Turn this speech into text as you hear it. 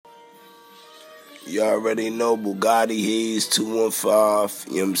You already know Bugatti He's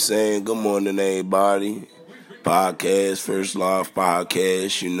 215. You know what I'm saying? Good morning, everybody. Podcast, First Live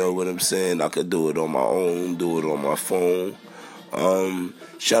Podcast. You know what I'm saying? I could do it on my own, do it on my phone.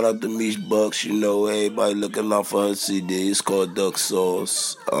 Shout out to Mish Bucks. You know, everybody looking out for her CD. It's called Duck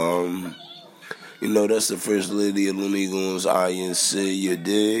Sauce. You know, that's the first lady of Looney Goons INC, you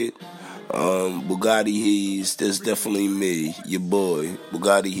dig? Bugatti He's, that's definitely me, your boy.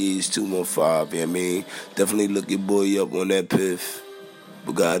 Bugatti He's 215, you know what I mean? Definitely look your boy up on that piff.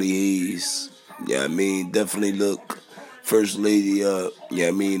 Bugatti He's, you know what I mean? Definitely look First Lady up, you know what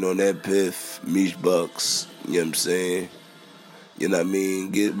I mean, on that piff. Mish Bucks, you know what I'm saying? You know what I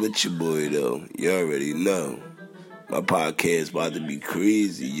mean? Get with your boy, though. You already know. My podcast about to be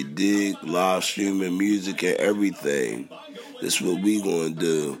crazy, you dig? Live streaming music and everything. That's what we gonna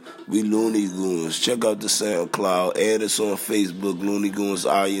do. We Looney Goons. Check out the SoundCloud. Add us on Facebook, Looney Goons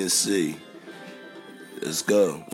INC. Let's go.